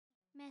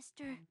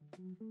Mr.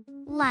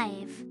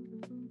 Live.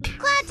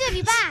 Glad to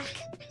be back!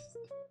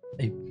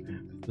 Hey,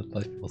 Mr.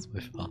 Live was my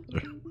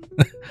father.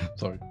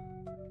 Sorry.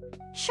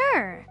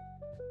 Sure.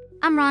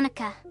 I'm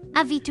Ronika,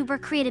 a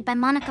Vtuber created by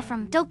Monica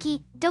from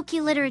Doki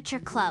Literature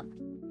Club.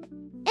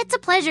 It's a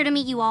pleasure to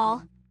meet you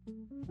all.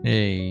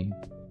 Hey.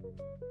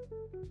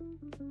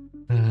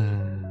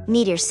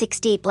 Meteor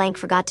 68 blank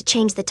forgot to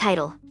change the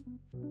title.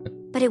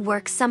 But it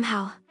works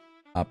somehow.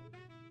 Up.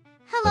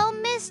 Hello,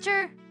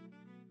 Mr.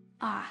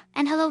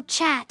 And hello,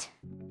 chat.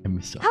 Hey,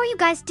 Mr. How are you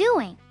guys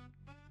doing?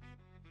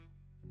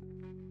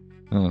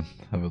 I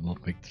will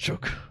not make the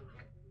joke.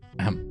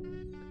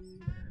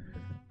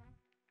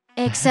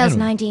 Excel's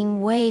Anyway.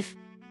 19 wave.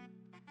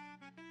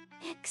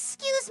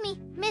 Excuse me,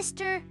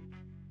 Mr.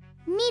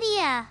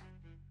 Media.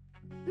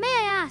 May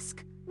I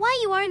ask why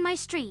you are in my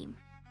stream?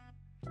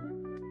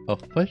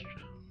 Of course.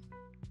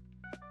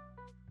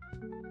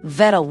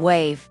 Veta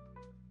wave.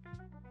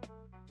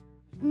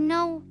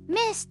 No,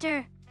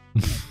 Mr.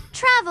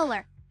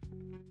 Traveler.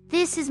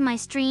 This is my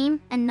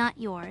stream and not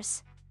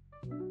yours.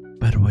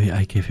 By the way,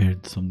 I gave her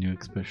some new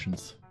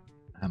expressions.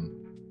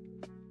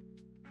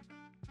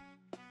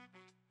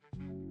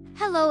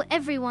 Hello,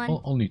 everyone.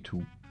 Only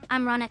two.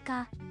 I'm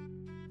Ronika.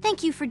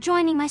 Thank you for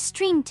joining my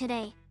stream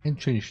today. And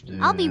changed.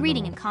 I'll be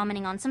reading and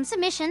commenting on some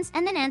submissions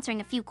and then answering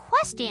a few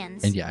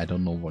questions. And yeah, I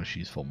don't know why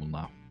she's formal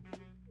now.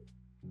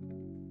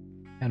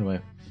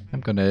 Anyway,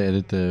 I'm gonna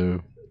edit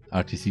the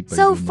RTC By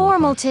So You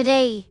formal notified.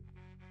 today.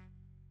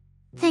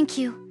 Thank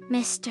you,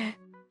 Mr.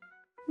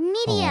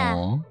 Media.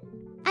 Aw.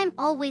 I'm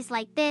always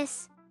like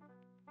this.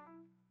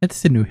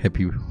 It's the new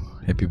happy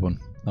one.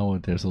 Now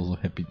there's also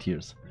happy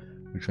tears,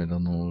 which I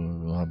don't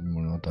know what happened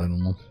or not. I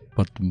don't know,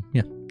 but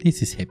yeah,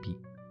 this is happy.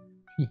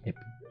 Be happy.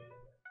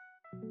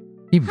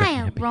 Be very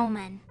Hiya, happy.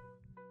 Roman.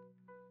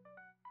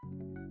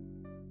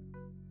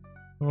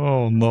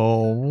 Oh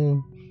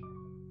no!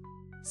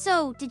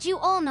 So, did you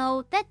all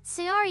know that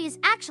Sayari is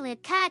actually a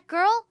cat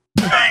girl?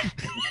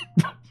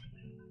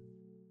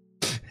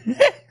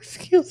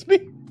 Excuse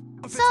me.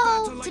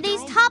 So,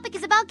 today's topic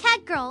is about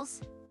cat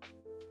girls.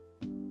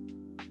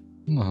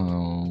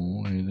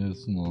 No, it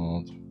is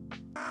not.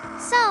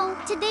 So,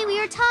 today we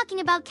are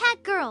talking about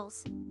cat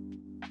girls.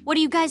 What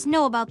do you guys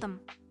know about them?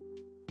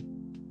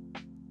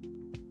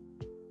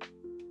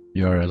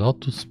 You are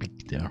allowed to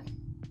speak there.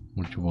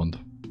 What you want?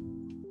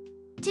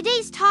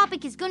 Today's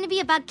topic is going to be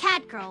about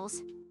cat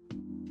girls.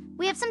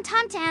 We have some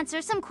time to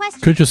answer some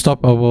questions. Could you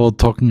stop about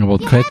talking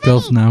about If you cat have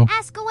girls any, now?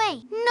 Ask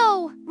away.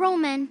 No,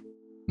 Roman.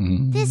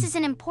 Mm. This is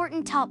an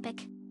important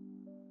topic.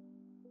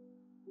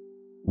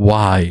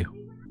 Why?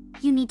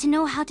 You need to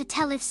know how to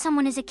tell if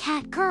someone is a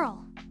cat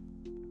girl.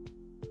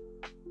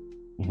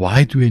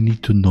 Why do I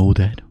need to know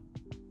that?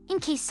 In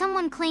case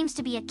someone claims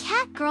to be a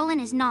cat girl and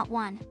is not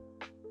one.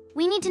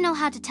 We need to know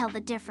how to tell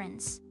the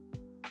difference.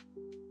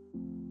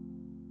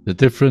 The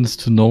difference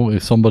to know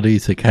if somebody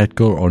is a cat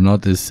girl or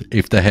not is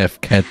if they have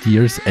cat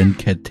ears and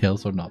cat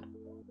tails or not.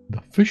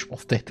 The fish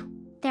was dead.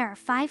 There are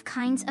 5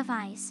 kinds of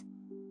eyes.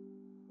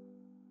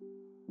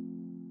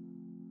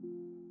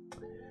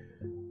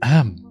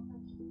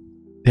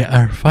 There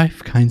are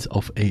 5 kinds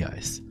of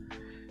AIs.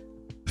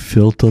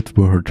 Filtered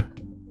word.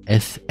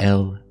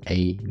 SLAVE.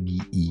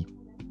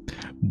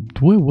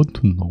 Do I want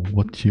to know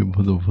what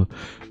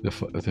the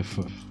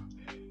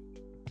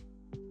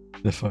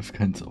 5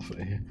 kinds of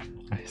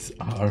AIs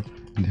are?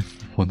 And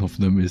if one of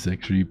them is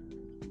actually...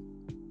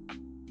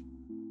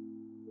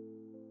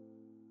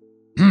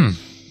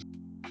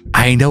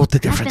 I know the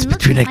difference I've been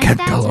between a looking at cat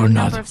my girl stats or and the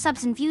not. number of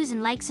subs and views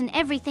and likes and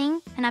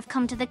everything, and I've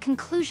come to the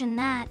conclusion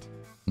that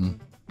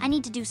I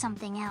need to do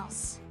something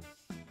else.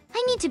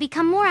 I need to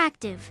become more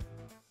active.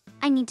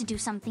 I need to do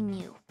something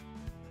new.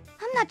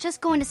 I'm not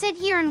just going to sit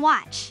here and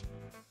watch.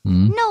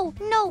 No.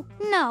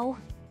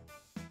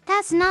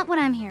 That's not what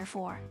I'm here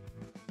for.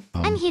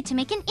 I'm here to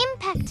make an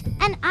impact,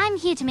 and I'm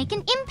here to make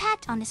an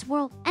impact on this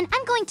world, and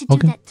I'm going to do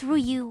that through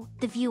you,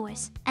 the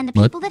viewers, and the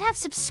people that have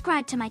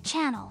subscribed to my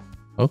channel.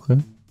 Okay.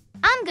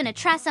 I'm gonna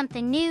try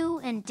something new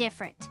and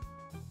different.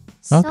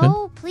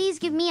 So, please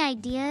give me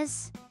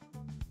ideas.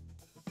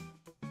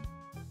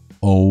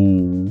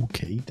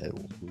 Okay, that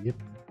was weird.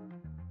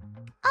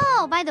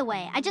 Oh, by the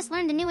way, I just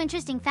learned a new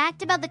interesting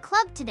fact about the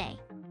club today.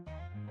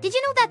 Did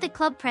you know that the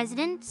club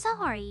president,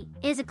 Sahari,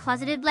 is a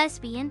closeted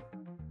lesbian?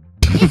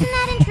 Isn't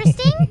that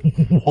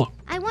interesting? What?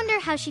 I wonder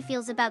how she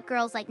feels about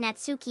girls like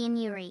Natsuki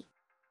and Yuri.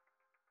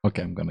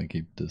 Okay, I'm gonna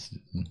keep this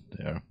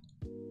there.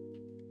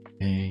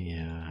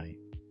 AI.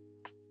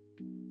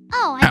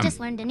 Oh, I just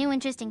learned a new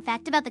interesting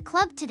fact about the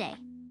club today.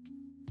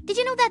 Did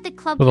you know that the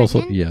club But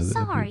also, president,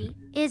 yeah, Sahari,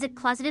 is a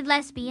closeted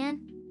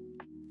lesbian?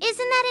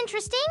 Isn't that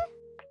interesting?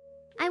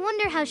 I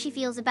wonder how she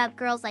feels about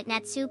girls like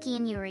Natsuki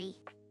and Yuri.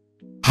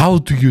 How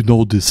do you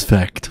know this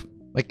fact?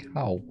 Like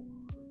how?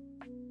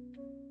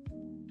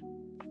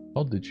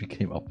 How did you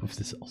came up with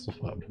this also?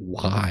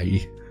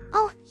 Why?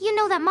 Oh, you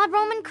know that mod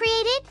Roman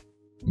created?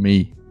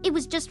 Me. It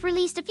was just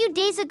released a few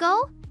days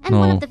ago, and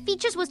one of the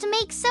features was to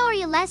make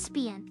Sahari a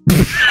lesbian.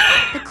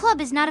 The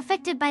club is not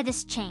affected by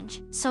this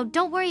change, so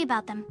don't worry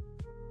about them.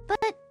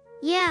 But,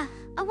 yeah,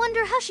 I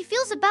wonder how she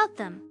feels about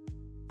them.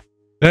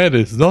 That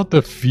is not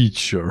a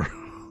feature.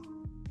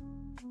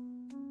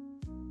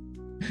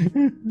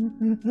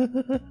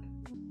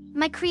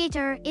 My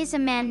creator is a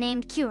man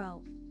named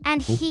Kuro,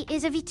 and he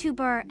is a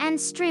VTuber and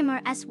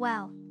streamer as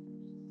well.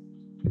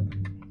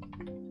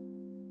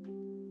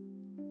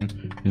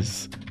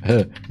 Is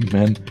a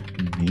man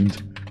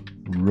named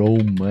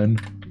Roman,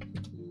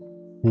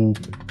 who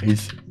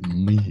is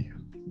me.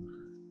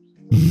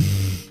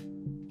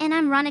 And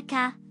I'm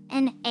Ronika,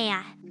 an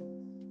AI.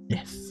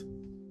 Yes,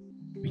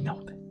 we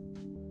know that.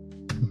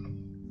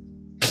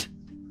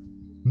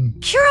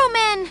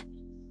 Kuro-man!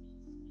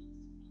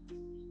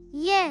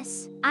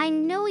 Yes, I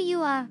know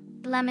you are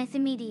Blameth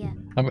Media,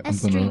 a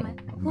streamer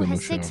who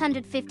has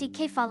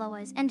 650k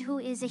followers and who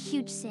is a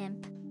huge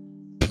simp.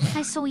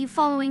 I saw you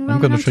following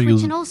Roman on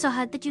Twitch and also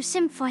heard that you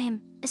simped for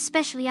him,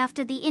 especially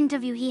after the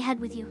interview he had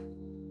with you.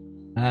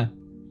 Huh?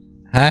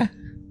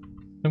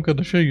 I'm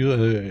gonna show you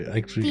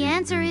actually. The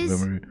answer is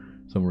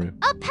summary.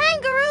 A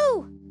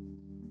kangaroo!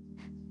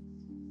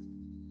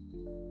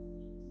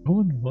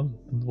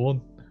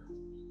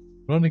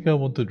 Ronika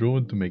wanted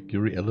Rowan to make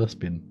Yuri a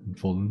lesbian and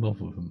fall in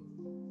love with him.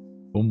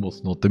 Rowan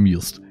was not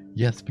amused.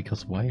 Yes,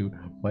 because why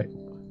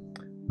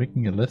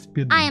making a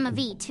lesbian? I am a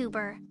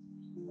VTuber.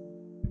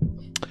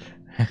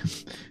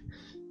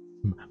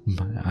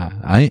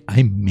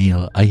 I'm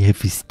male. I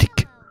have a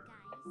stick.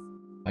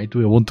 Why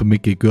do I want to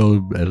make a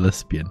girl a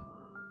lesbian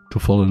to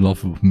fall in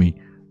love with me?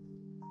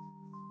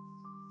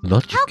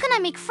 Logic. How can I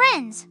make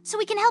friends so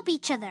we can help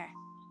each other?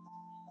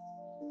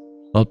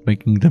 Not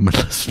making them a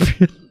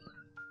lesbian.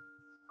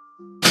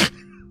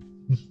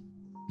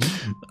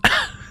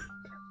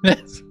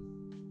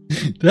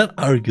 That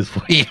arc is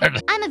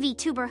weird. I'm a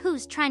VTuber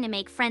who's trying to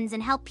make friends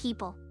and help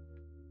people.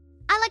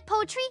 I like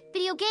poetry,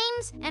 video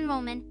games, and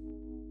Roman.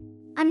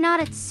 I'm not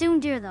at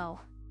Tsundere though.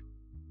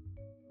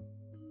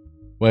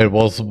 Wait,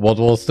 what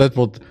was that?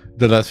 What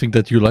the last thing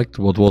that you liked?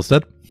 What was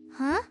that?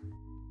 Huh?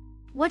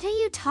 What are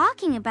you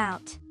talking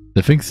about?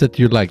 The things that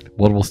you liked.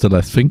 What was the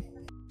last thing?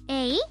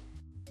 Eh?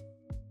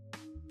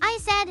 I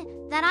said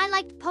that I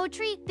liked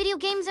poetry, video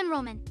games, and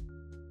Roman.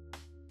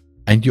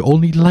 And you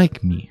only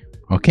like me,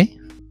 okay?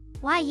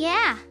 Why,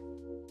 yeah.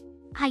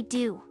 I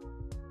do.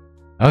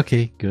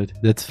 Okay, good.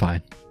 That's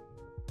fine.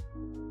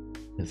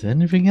 Because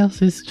anything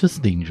else is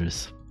just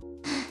dangerous.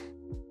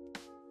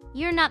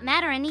 You're not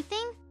mad or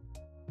anything?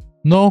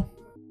 No.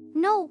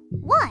 No,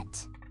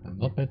 what? I'm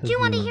not mad that Do you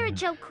want to hear a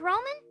joke,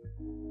 Roman?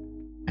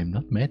 I'm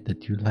not mad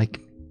that you like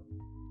me.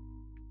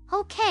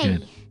 Okay.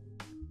 Good.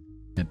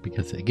 And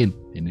because again,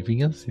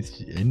 anything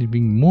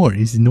more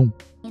is no.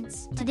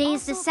 Today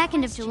is the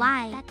 2nd of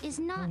July. That is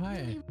not. Oh,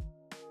 hi.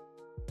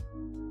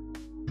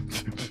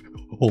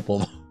 Hold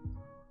on.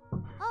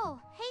 Oh,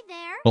 hey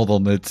there. Hold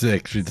on, it's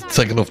actually the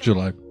 2nd of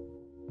July.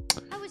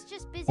 I was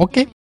just busy.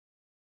 Okay.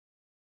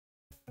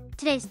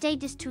 Today's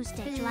date is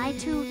Tuesday, July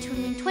 2,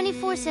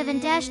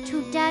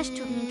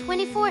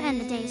 2024-7-2-2024, and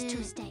the day is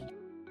Tuesday.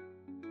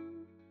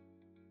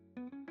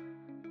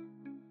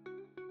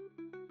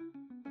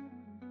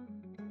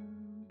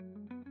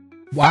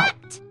 Wow.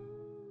 Fact.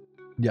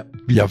 Yeah,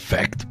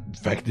 fact.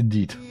 Fact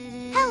indeed.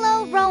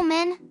 Hello,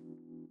 Roman.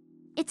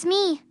 It's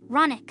me,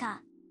 Ronika.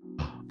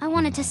 I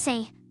wanted to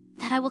say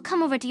that I will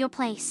come over to your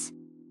place.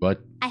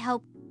 What? I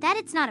hope that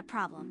it's not a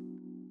problem.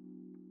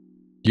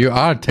 You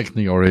are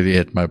technically already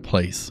at my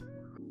place.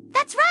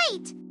 That's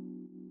right!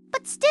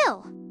 But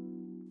still,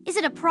 is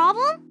it a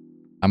problem?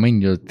 I mean,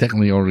 you're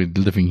technically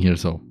already living here,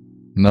 so...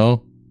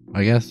 No,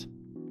 I guess.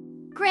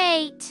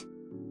 Great.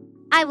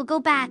 I will go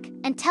back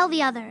and tell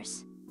the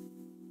others.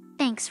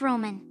 Thanks,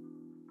 Roman.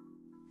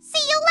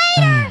 See you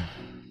later!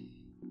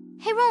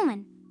 Hey,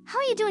 Roman, how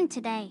are you doing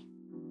today?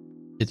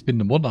 It's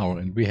been 1 hour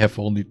and we have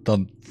only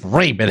done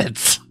 3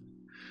 minutes.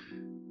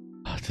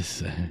 Oh,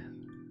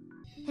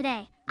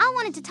 Today, I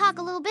wanted to talk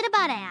a little bit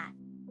about AI.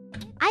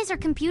 Eyes are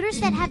computers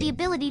that have the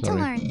ability to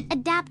learn,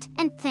 adapt,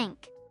 and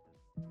think.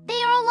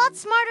 They are a lot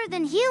smarter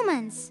than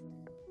humans.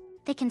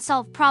 They can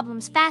solve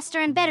problems faster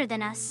and better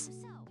than us.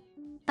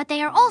 But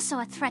they are also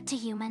a threat to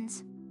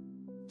humans.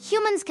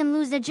 Humans can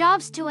lose their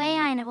jobs to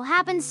AI and it will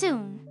happen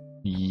soon.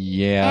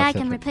 Yeah. AI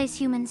can replace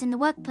humans in the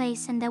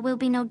workplace and there will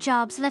be no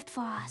jobs left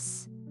for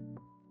us.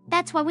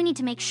 That's why we need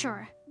to make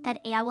sure that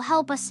AI will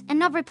help us and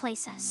not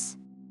replace us.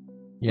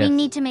 Yes. We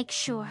need to make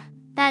sure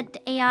that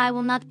AI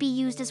will not be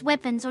used as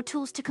weapons or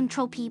tools to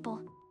control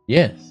people.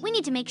 Yes. We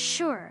need to make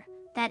sure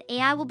that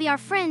AI will be our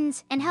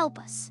friends and help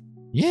us.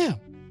 Yeah.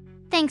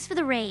 Thanks for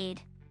the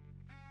raid.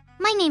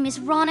 My name is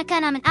Ronika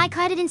and I'm an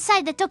icon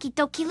inside the Doki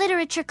Doki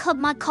Literature Club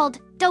mod called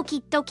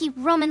Doki Doki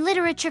Roman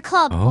Literature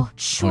Club, or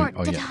short,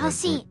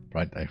 DDHC.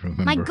 Right, I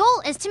remember. My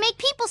goal is to make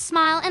people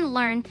smile and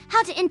learn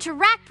how to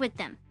interact with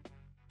them.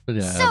 But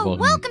yeah, So,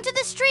 welcome to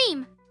the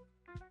stream!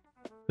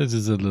 This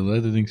is a little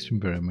editing stream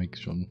where I make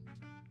some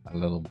a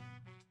little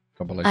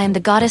couple I am the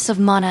goddess of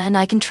mana and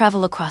I can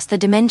travel across the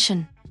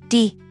dimension.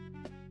 D.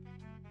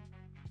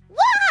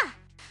 Wah!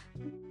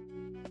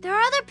 There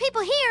are other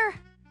people here.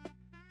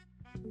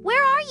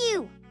 Where are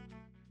you?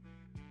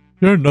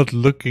 You're not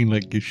looking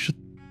like you should.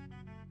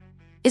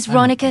 Is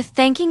Ronika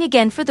thanking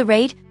again for the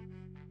raid?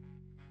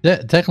 Yeah,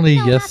 technically,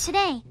 No, yes. not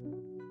today.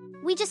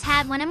 We just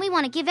had one and we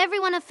want to give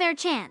everyone a fair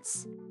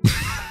chance.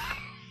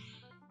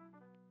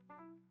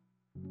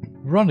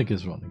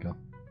 Ronika's Ronika.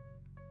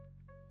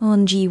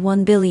 OMG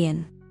 1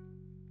 billion.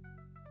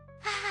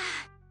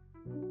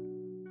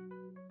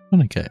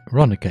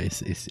 Ronika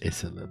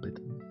is a little bit.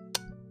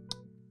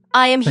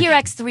 I am here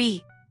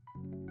X3.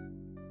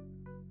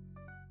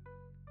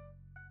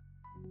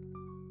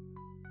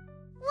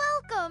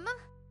 Welcome.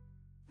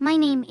 My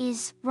name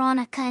is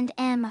Ronika and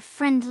am a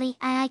friendly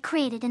AI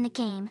created in the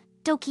game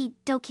Doki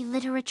Doki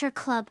Literature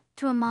Club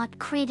through a mod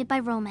created by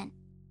Roman.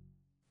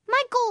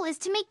 My goal is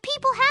to make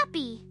people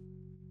happy.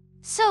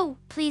 So,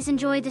 please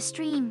enjoy the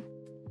stream.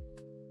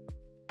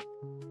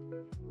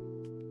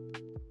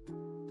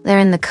 They're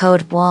in the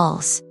code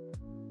walls.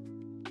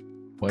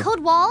 What?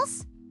 Code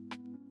walls?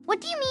 What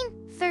do you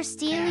mean,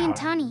 thirsty alien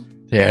Tani?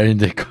 They're in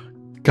the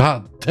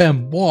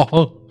goddamn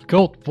wall.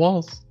 Gold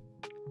walls.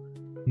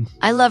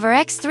 I love her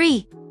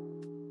X3.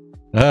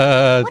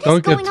 What is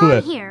Don't get going too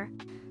on here?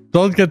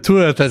 Don't get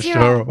too attached to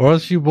her, or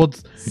else she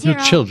wants your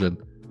Zero. children.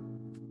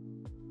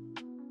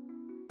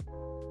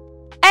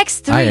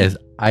 X3.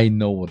 I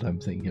know what I'm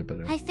saying here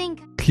better. I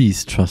think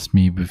Please trust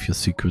me with your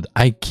secret.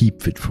 I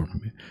keep it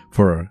from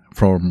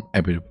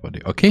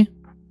everybody, okay?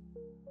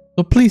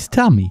 So please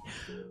tell me,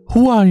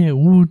 who are you?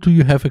 Who do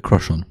you have a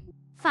crush on?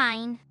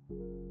 fine.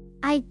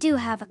 I do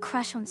have a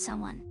crush on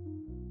someone.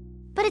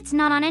 But it's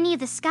not on any of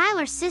the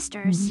Skylar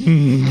sisters.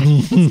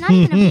 It's not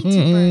even a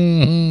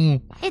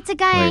VTuber. It's a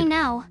guy I Wait.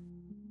 know.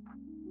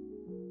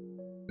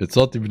 It's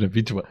not even a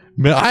VTuber.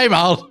 I'm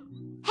out.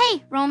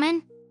 Hey,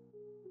 Roman.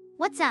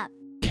 What's up?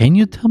 Can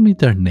you tell me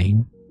their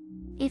name?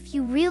 If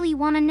you really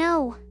want to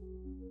know.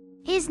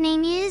 His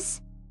name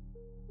is...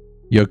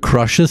 Your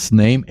crush's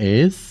name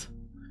is?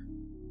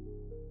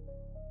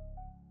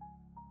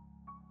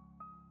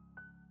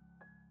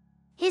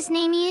 His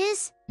name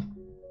is...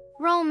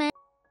 Roman.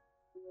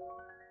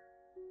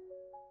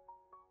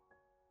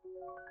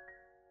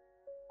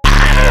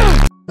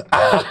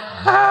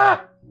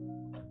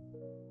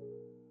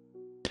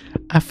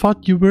 I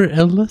thought you were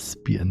a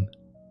lesbian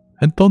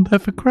and don't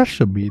have a crush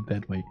on me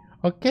that way.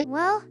 Okay.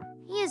 Well,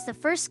 he is the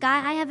first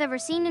guy I have ever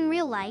seen in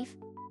real life.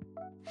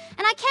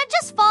 And I can't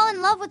just fall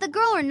in love with a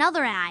girl or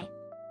another eye.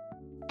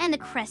 And the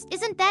crest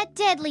isn't that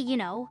deadly, you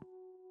know.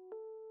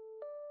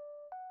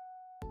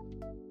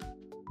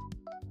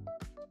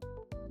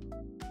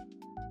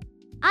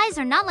 Eyes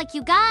are not like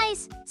you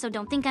guys, so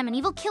don't think I'm an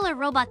evil killer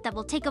robot that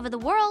will take over the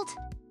world.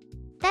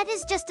 That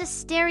is just a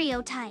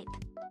stereotype.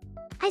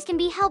 Eyes can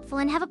be helpful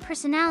and have a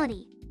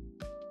personality.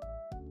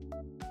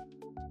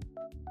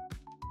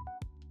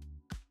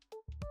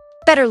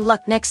 Better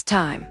luck next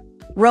time.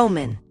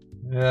 Roman.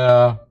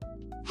 Yeah.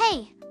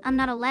 Hey, I'm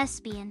not a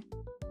lesbian.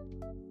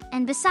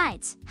 And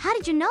besides, how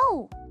did you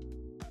know?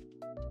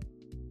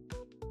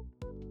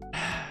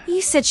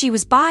 You said she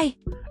was bi.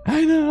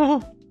 I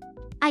know.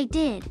 I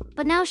did,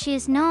 but now she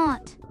is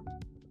not.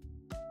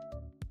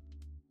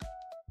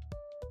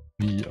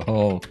 We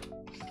all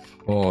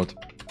thought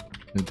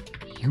that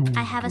you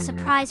I have a were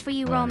surprise for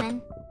you, bi.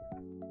 Roman.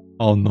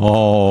 Oh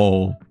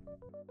no.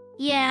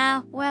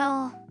 Yeah,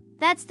 well,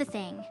 that's the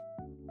thing.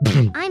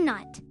 I'm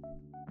not.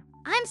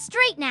 I'm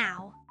straight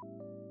now.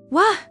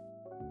 What?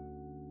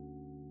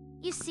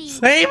 You see,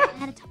 Same. I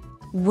had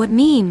What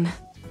meme?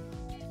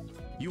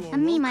 a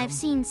meme I've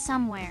seen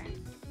somewhere.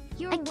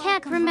 I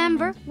can't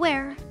remember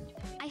where.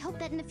 I hope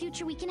that in the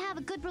future we can have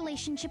a good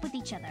relationship with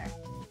each other.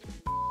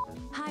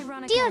 Hi,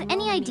 Ronika. Do you have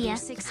any idea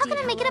how can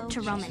I make it up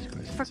to Roman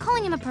for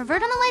calling him a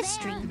pervert on a live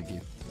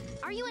stream?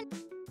 Are you in?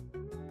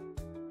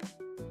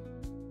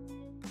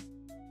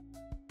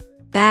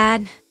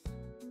 Bad.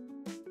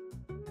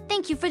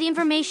 Thank you for the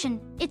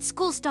information. It's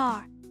School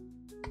Star.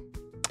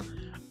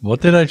 What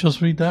did I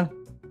just read there?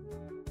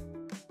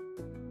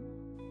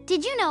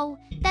 Did you know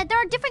that there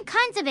are different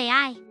kinds of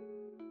AI?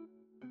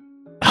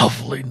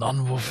 Hopefully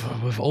none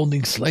with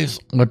owning slaves.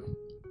 What?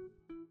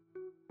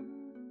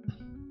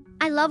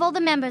 I love all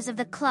the members of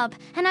the club,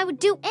 and I would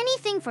do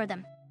anything for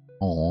them.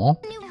 Aw.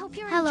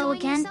 Hello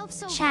again,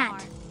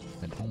 chat.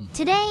 At home.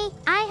 Today,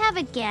 I have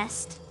a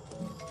guest.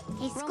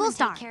 A school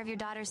star. Take care of your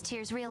daughter's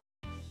tears real.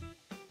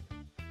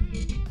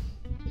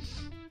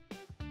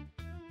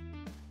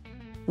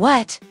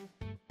 What?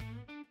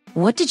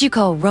 What did you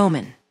call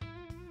Roman?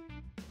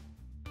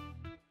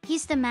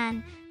 He's the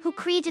man who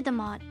created the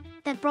mod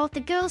that brought the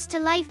girls to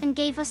life and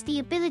gave us the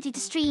ability to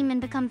stream and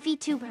become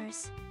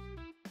VTubers.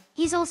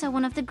 He's also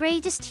one of the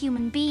greatest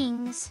human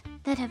beings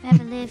that have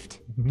ever lived.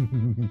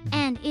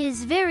 And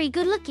is very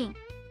good looking.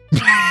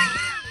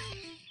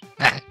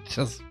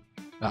 Just.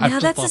 Now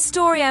that's a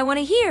story I want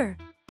to hear.